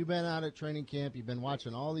right. You've been out at training camp. You've been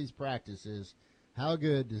watching all these practices. How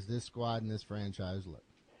good does this squad and this franchise look?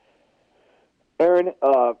 Aaron,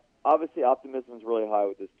 obviously optimism is really high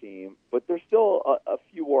with this team, but there's still a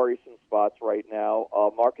few worrisome spots right now.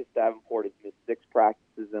 Marcus Davenport has missed 6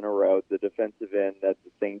 practices in a row, the defensive end that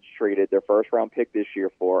the Saints traded their first-round pick this year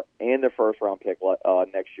for and their first-round pick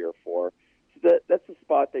next year for. So that's a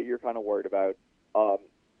spot that you're kind of worried about.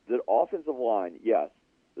 The offensive line, yes.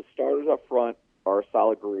 The starters up front are a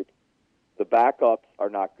solid group. The backups are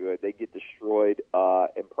not good. They get destroyed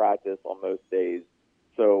in practice on most days.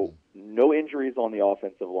 So no injuries on the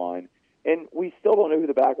offensive line. And we still don't know who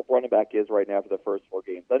the backup running back is right now for the first 4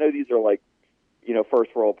 games. I know these are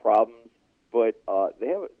first world problems, but they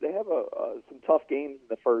have some tough games in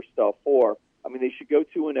the first 4. I mean, they should go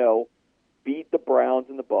 2-0, beat the Browns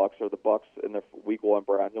and the Bucks, or the Bucks in the week 1,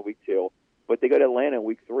 Browns in week 2. But they go to Atlanta in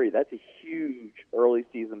week 3. That's a huge early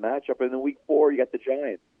season matchup. And then week 4, you got the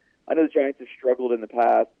Giants. I know the Giants have struggled in the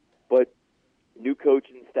past, but new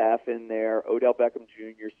coaching staff in there. Odell Beckham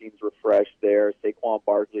Jr. seems refreshed there. Saquon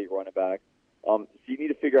Barkley, running back. So you need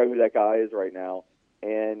to figure out who that guy is right now.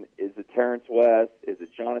 And is it Terrence West? Is it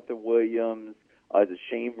Jonathan Williams? Is it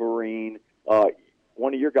Shane Vereen?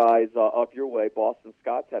 One of your guys up your way, Boston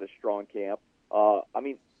Scott's had a strong camp. I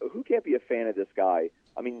mean, who can't be a fan of this guy?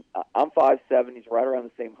 I mean, I'm 5'7". He's right around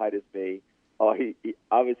the same height as me.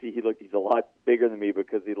 He's a lot bigger than me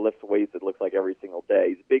because he lifts weights, it looks like, every single day.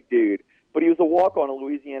 He's a big dude. But he was a walk-on at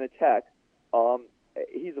Louisiana Tech.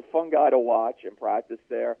 He's a fun guy to watch and practice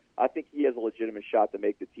there. I think he has a legitimate shot to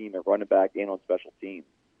make the team at running back and on special teams.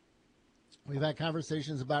 We've had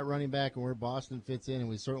conversations about running back and where Boston fits in, and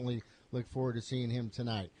we certainly look forward to seeing him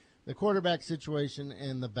tonight. The quarterback situation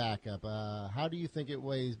and the backup, how do you think it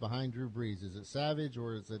weighs behind Drew Brees? Is it Savage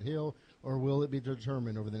or is it Hill, or will it be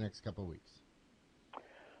determined over the next couple of weeks?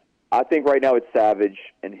 I think right now it's Savage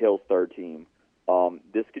and Hill's third team.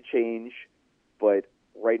 This could change, but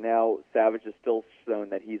right now Savage has still shown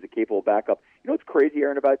that he's a capable backup. You know what's crazy,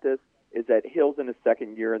 Aaron, about this is that Hill's in his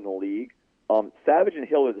second year in the league. Savage and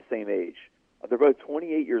Hill are the same age. They're both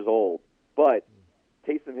 28 years old, but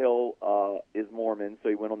Taysom Hill is Mormon, so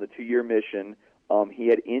he went on the 2-year mission. He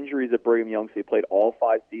had injuries at Brigham Young, so he played all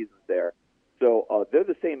 5 seasons there. So they're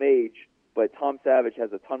the same age, but Tom Savage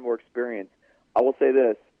has a ton more experience. I will say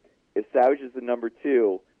this. If Savage is the number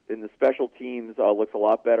 2, then the special teams looks a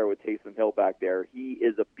lot better with Taysom Hill back there. He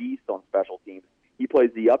is a beast on special teams. He plays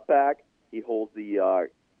the up back. He holds the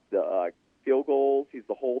field goals. He's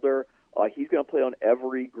the holder. He's going to play on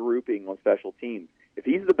every grouping on special teams. If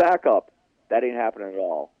he's the backup, that ain't happening at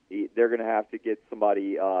all. They're going to have to get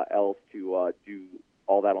somebody else to do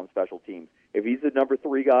all that on special teams. If he's the number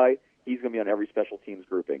 3 guy, he's going to be on every special teams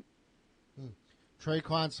grouping.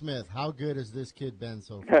 Traquan Smith, how good has this kid been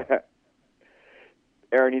so far?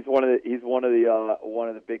 Aaron, he's one of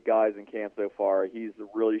the big guys in camp so far. He's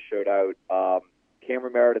really showed out.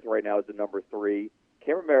 Cameron Meredith right now is the number 3.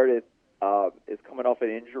 Cameron Meredith is coming off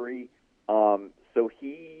an injury, so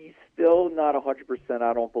he's still not 100%,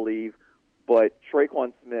 I don't believe. But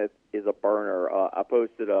Traquan Smith is a burner. I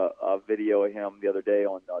posted a video of him the other day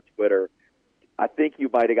on Twitter. I think you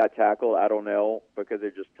might have got tackled. I don't know because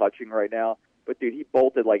they're just touching right now. But, dude, he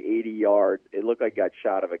bolted like 80 yards. It looked like he got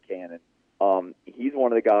shot of a cannon. He's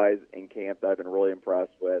one of the guys in camp that I've been really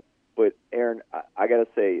impressed with. But, Aaron, I got to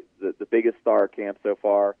say, the biggest star at camp so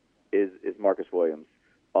far is Marcus Williams.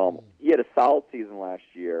 He had a solid season last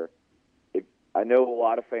year. I know a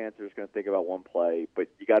lot of fans are just going to think about one play, but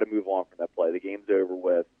you got to move on from that play. The game's over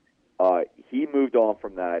with. He moved on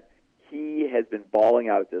from that. He has been balling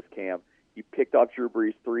out at this camp. He picked off Drew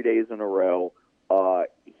Brees 3 days in a row.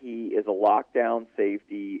 He is a lockdown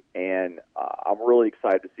safety, and I'm really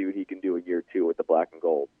excited to see what he can do in year 2 with the black and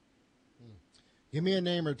gold. Give me a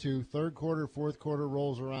name or two. Third quarter, fourth quarter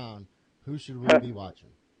rolls around. Who should we be watching?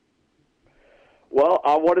 Well,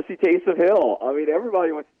 I want to see Taysom Hill. I mean,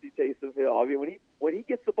 everybody wants to see Taysom Hill. I mean, when he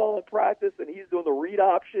gets the ball in practice and he's doing the read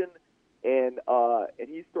option and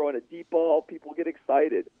he's throwing a deep ball, people get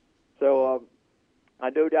excited. So I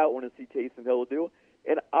no doubt want to see Taysom Hill do.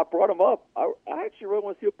 And I brought him up. I actually really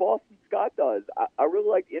want to see what Boston Scott does. I really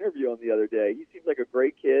liked the interview him the other day. He seems like a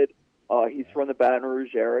great kid. He's from the Baton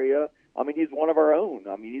Rouge area. I mean, he's one of our own.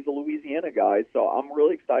 I mean, he's a Louisiana guy. So I'm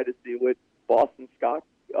really excited to see what Boston Scott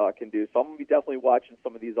can do. So I'm going to be definitely watching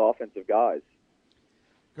some of these offensive guys.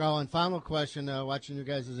 Garland, final question. Watching your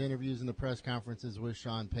guys' interviews and the press conferences with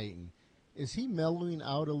Sean Payton, is he mellowing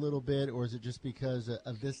out a little bit, or is it just because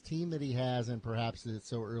of this team that he has and perhaps that it's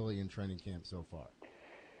so early in training camp so far?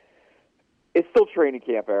 It's still training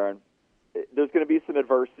camp, Aaron. There's going to be some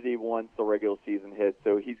adversity once the regular season hits,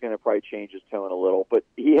 so he's going to probably change his tone a little. But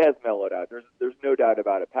he has mellowed out. There's no doubt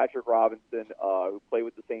about it. Patrick Robinson, who played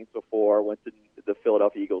with the Saints before, went to the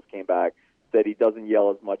Philadelphia Eagles, came back, said he doesn't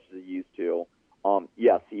yell as much as he used to.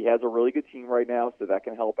 Yes, he has a really good team right now, so that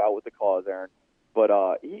can help out with the cause, Aaron. But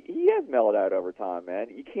he has mellowed out over time, man.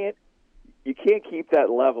 You can't keep that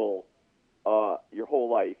level your whole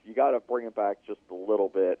life. You got to bring it back just a little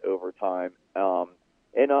bit over time. I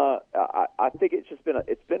think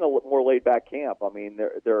it's been a more laid back camp. I mean,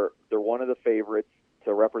 they're one of the favorites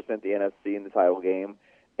to represent the NFC in the title game,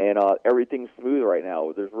 and everything's smooth right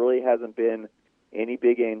now. There really hasn't been any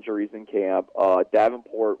big injuries in camp.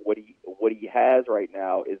 Davenport, what he has right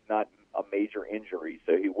now is not a major injury,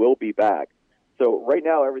 so he will be back. So right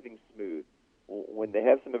now everything's smooth. When they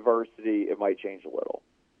have some adversity, it might change a little.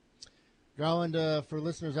 Garland, for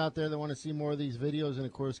listeners out there that want to see more of these videos and,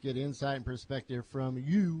 of course, get insight and perspective from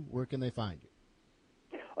you, where can they find you?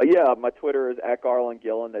 Yeah, my Twitter is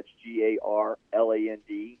 @GarlandGillen. That's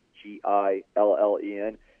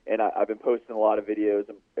GarlandGillen. And I've been posting a lot of videos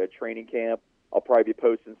at training camp. I'll probably be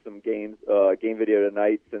posting some game video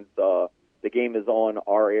tonight since the game is on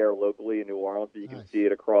our air locally in New Orleans, but you can see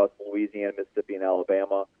it across Louisiana, Mississippi, and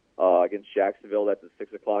Alabama against Jacksonville. That's at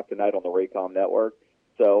 6 o'clock tonight on the Raycom network.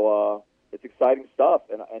 So it's exciting stuff.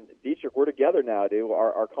 And Dietrich, we're together now, dude.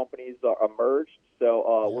 Our companies are merged,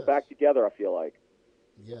 so we're back together, I feel like.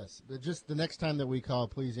 Yes, but just the next time that we call,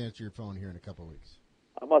 please answer your phone here in a couple of weeks.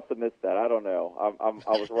 I must have missed that. I don't know.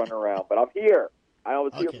 I was running around, but I'm here. I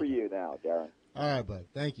was here for you now, Darren. All right, bud.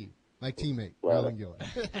 Thank you. My teammate, Garland Gillen.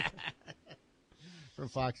 From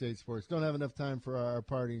Fox 8 Sports. Don't have enough time for our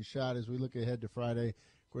parting shot as we look ahead to Friday.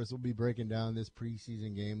 Of course, we'll be breaking down this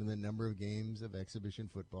preseason game and the number of games of exhibition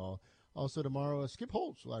football. Also tomorrow, Skip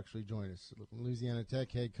Holtz will actually join us. Louisiana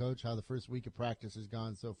Tech head coach, how the first week of practice has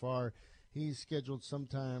gone so far. He's scheduled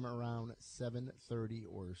sometime around 7:30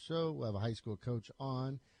 or so. We'll have a high school coach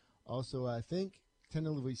on. Also, I think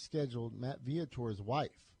tentatively scheduled Matt Viator's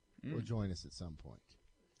wife will join us at some point.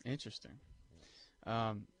 Interesting.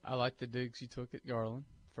 I like the digs you took at Garland,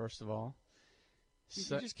 first of all. You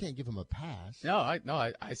just can't give him a pass. No, I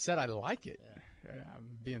said I like it. Yeah.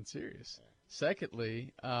 I'm being serious. Yeah.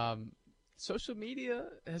 Secondly, social media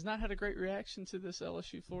has not had a great reaction to this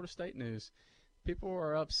LSU-Florida State news. People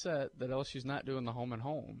are upset that LSU's not doing the home and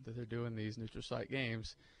home, that they're doing these neutral site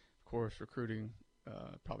games. Of course, recruiting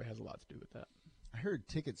probably has a lot to do with that. I heard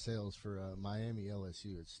ticket sales for Miami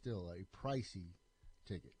LSU. It's still a pricey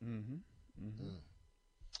ticket.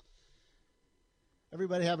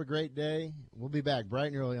 Everybody have a great day. We'll be back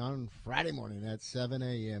bright and early on Friday morning at 7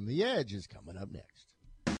 a.m. The Edge is coming up next.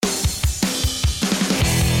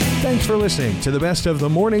 Thanks for listening to the Best of the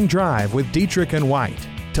Morning Drive with Dietrich and White.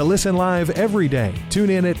 To listen live every day, tune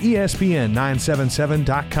in at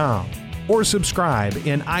ESPN977.com or subscribe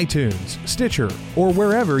in iTunes, Stitcher, or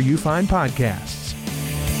wherever you find podcasts.